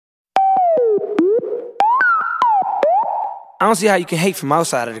I don't see how you can hate from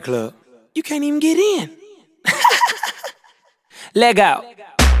outside of the club. You can't even get in. Leg out.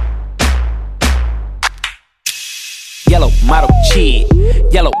 Yellow model kid,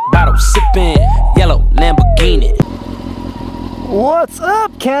 yellow bottle sipping, yellow Lamborghini. What's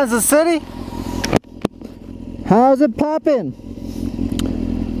up, Kansas City? How's it poppin'?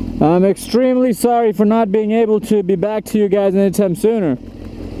 I'm extremely sorry for not being able to be back to you guys anytime sooner.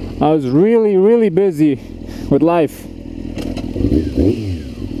 I was really busy with life.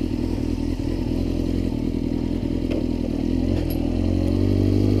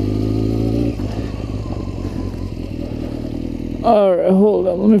 Alright, hold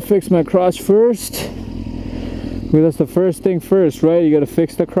on, let me fix my crotch first. Well, that's the first thing first, right? You gotta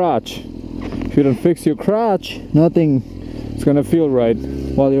fix the crotch. If you don't fix your crotch, nothing is gonna feel right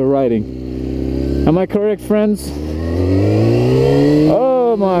while you're riding. Am I correct, friends?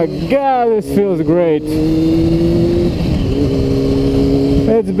 Oh my god, this feels great.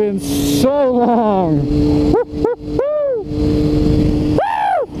 It's been so long.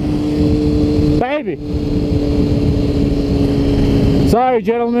 Baby! Sorry,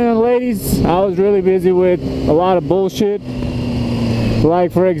 gentlemen and ladies, I was really busy with a lot of bullshit.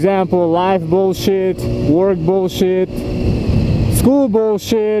 Like, for example, life bullshit, work bullshit, school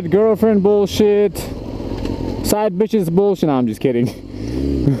bullshit, girlfriend bullshit, side bitches bullshit. No, I'm just kidding.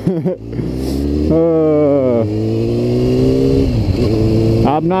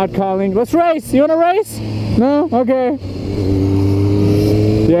 I'm not calling. Let's race. You wanna race? No? Okay.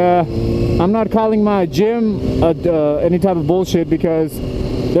 Yeah. I'm not calling my gym any type of bullshit because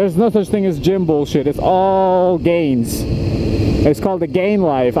there's no such thing as gym bullshit. It's all gains. It's called the gain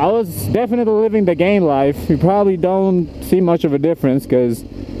life. I was definitely living the gain life. You probably don't see much of a difference because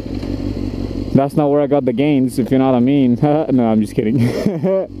that's not where I got the gains, if you know what I mean. No, I'm just kidding.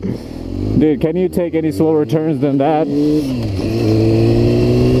 Dude, can you take any slower turns than that?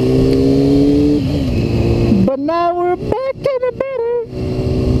 But now we're back in the better.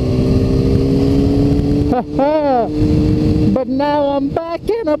 But now I'm back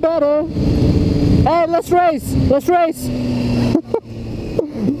in a better. Hey, let's race! Let's race!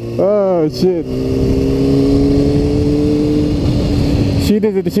 Oh shit. She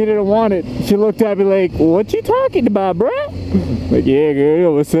didn't want it. She looked at me like, what you talking about, bruh? Like, yeah,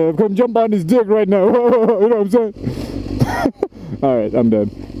 girl, what's up? Come jump on this dick right now. You know what I'm saying? Alright, I'm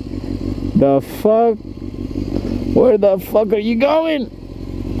done. The fuck? Where the fuck are you going?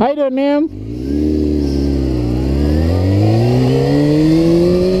 How you doing, ma'am?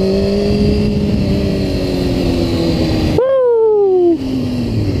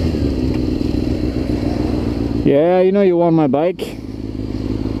 Yeah, you know you want my bike.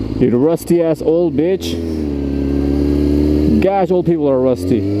 You rusty ass old bitch. Gosh, old people are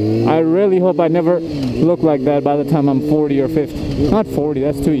rusty. I really hope I never look like that by the time I'm 40 or 50. Not 40,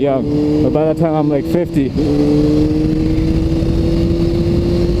 that's too young. But by the time I'm like 50.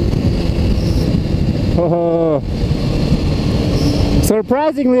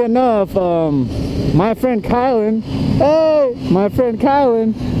 Surprisingly enough, my friend Kylan,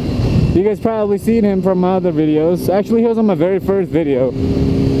 you guys probably seen him from my other videos. Actually, he was on my very first video.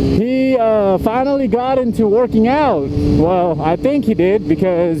 He finally got into working out. Well, I think he did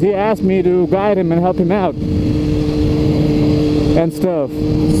because he asked me to guide him and help him out and stuff.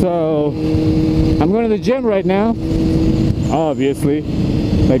 So I'm going to the gym right now, obviously.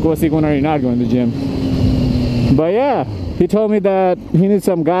 Like, what's he going, are you not going to the gym? But yeah, he told me that he needs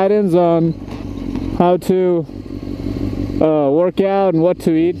some guidance on how to work out and what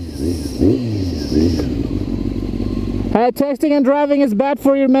to eat. Hey, texting and driving is bad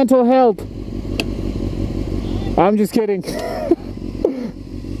for your mental health. I'm just kidding.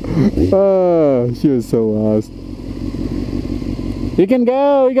 Oh, she was so lost. You can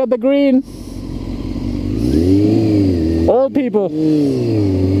go, you got the green. Old people.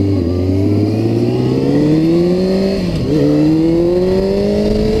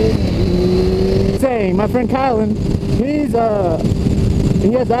 Saying, my friend Kylan,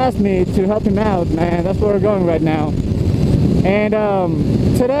 he has asked me to help him out, man. That's where we're going right now. And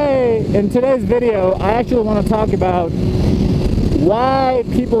in today's video, I actually want to talk about why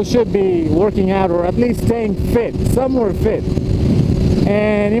people should be working out, or at least staying fit, somewhere fit.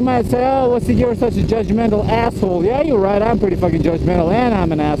 And you might say, oh, what's you're such a judgmental asshole. Yeah, you're right, I'm pretty fucking judgmental, and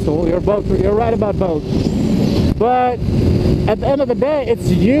I'm an asshole. You're right about both. But at the end of the day, it's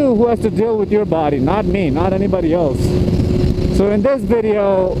you who has to deal with your body, not me, not anybody else. So in this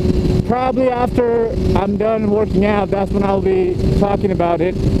video, probably after I'm done working out, that's when I'll be talking about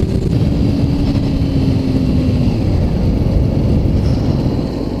it.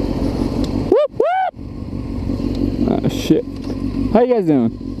 shit. How you guys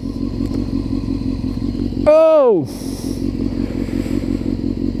doing? Oh!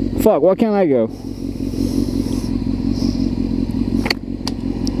 Fuck, why can't I go?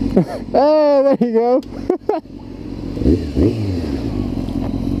 Hey, there you go.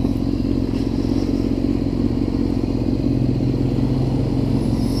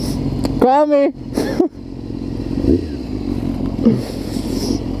 Call me.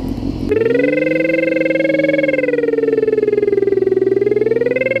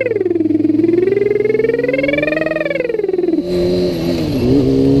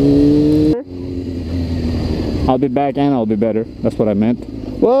 I'll be back and I'll be better. That's what I meant.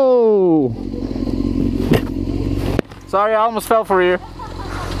 Whoa! Sorry, I almost fell for you.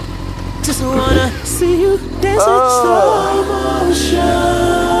 Just wanna see you dance in slow motion.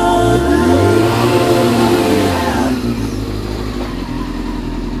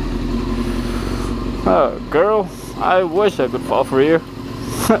 Oh, girl, I wish I could fall for you.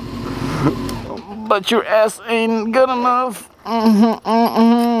 But your ass ain't good enough.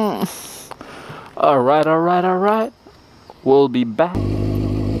 Alright. We'll be back.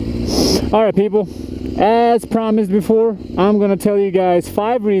 Alright, people. As promised before, I'm gonna tell you guys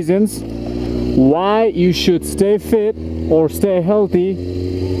 5 reasons why you should stay fit or stay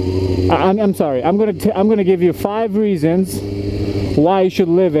healthy. I'm sorry. I'm gonna give you 5 reasons why you should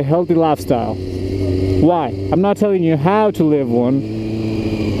live a healthy lifestyle. Why? I'm not telling you how to live one.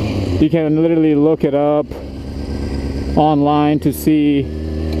 You can literally look it up online to see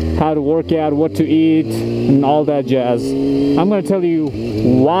how to work out, what to eat, and all that jazz. I'm going to tell you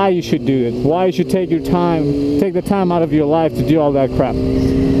why you should do it, why you should take the time out of your life to do all that crap.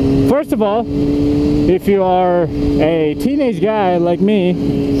 First of all, if you are a teenage guy like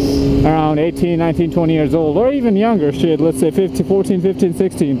me, around 18, 19, 20 years old, or even younger, shit, let's say 14, 15,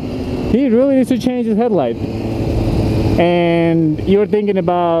 16, he really needs to change his headlight. And you're thinking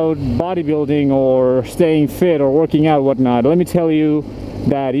about bodybuilding or staying fit or working out, whatnot. Let me tell you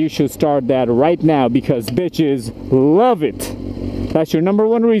that you should start that right now because bitches love it. That's your number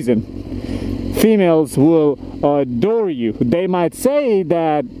 1 reason. Females will adore you. They might say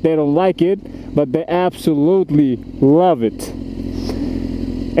that they don't like it, but they absolutely love it.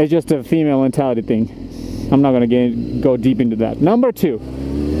 It's just a female mentality thing. I'm not gonna go deep into that. Number 2,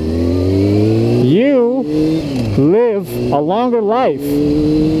 you live a longer life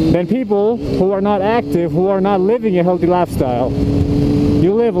than people who are not active, who are not living a healthy lifestyle.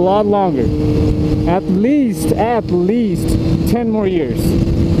 You live a lot longer. At least 10 more years.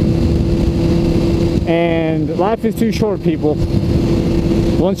 And life is too short, people.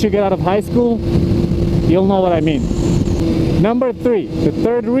 Once you get out of high school, you'll know what I mean. Number 3, the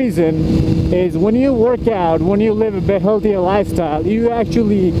 3rd reason is when you work out, when you live a healthier lifestyle, you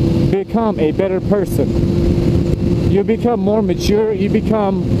actually become a better person. You become more mature, you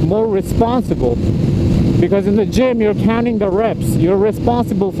become more responsible. Because in the gym, you're counting the reps. You're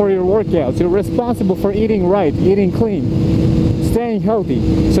responsible for your workouts. You're responsible for eating right, eating clean, staying healthy.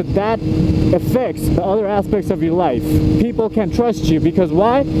 So that affects the other aspects of your life. People can trust you because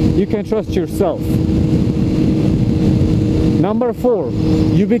why? You can trust yourself. Number 4,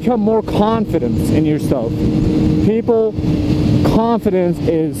 you become more confident in yourself. People, confidence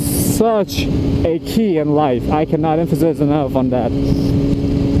is such a key in life. I cannot emphasize enough on that.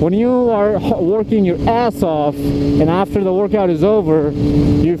 When you are working your ass off and after the workout is over,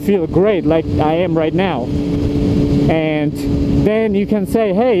 you feel great like I am right now. And then you can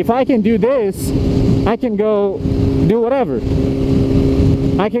say, hey, if I can do this, I can go do whatever.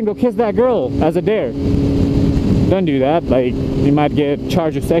 I can go kiss that girl as a dare. Don't do that, like you might get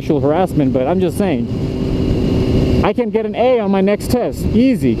charged of sexual harassment, but I'm just saying. I can get an A on my next test,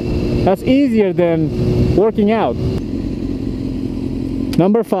 easy. That's easier than working out.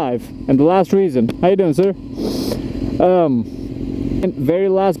 Number 5, and the last reason. How you doing, sir? And very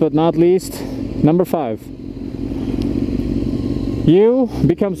last but not least, number 5. You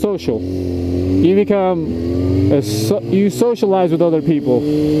become social. You become you socialize with other people.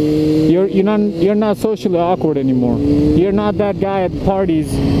 You're not socially awkward anymore. You're not that guy at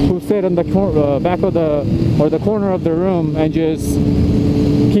parties who sit on the back of the corner of the room and just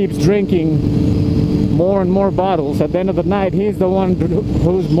keeps drinking more and more bottles. At the end of the night, he's the one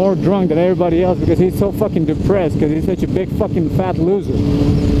who's more drunk than everybody else because he's so fucking depressed because he's such a big fucking fat loser.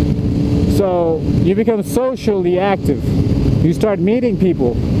 So you become socially active. You start meeting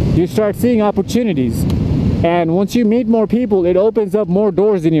people. You start seeing opportunities. And once you meet more people, it opens up more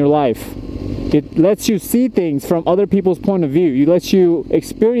doors in your life. It lets you see things from other people's point of view. It lets you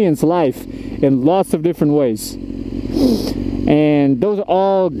experience life in lots of different ways. And those are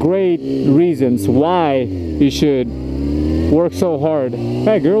all great reasons why you should work so hard.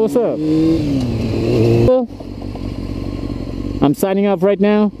 Hey girl, what's up? I'm signing off right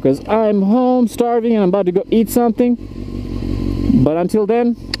now because I'm home starving and I'm about to go eat something. But until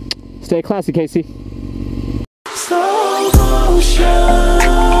then, stay classy, Casey. Slow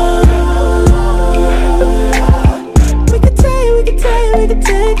motion.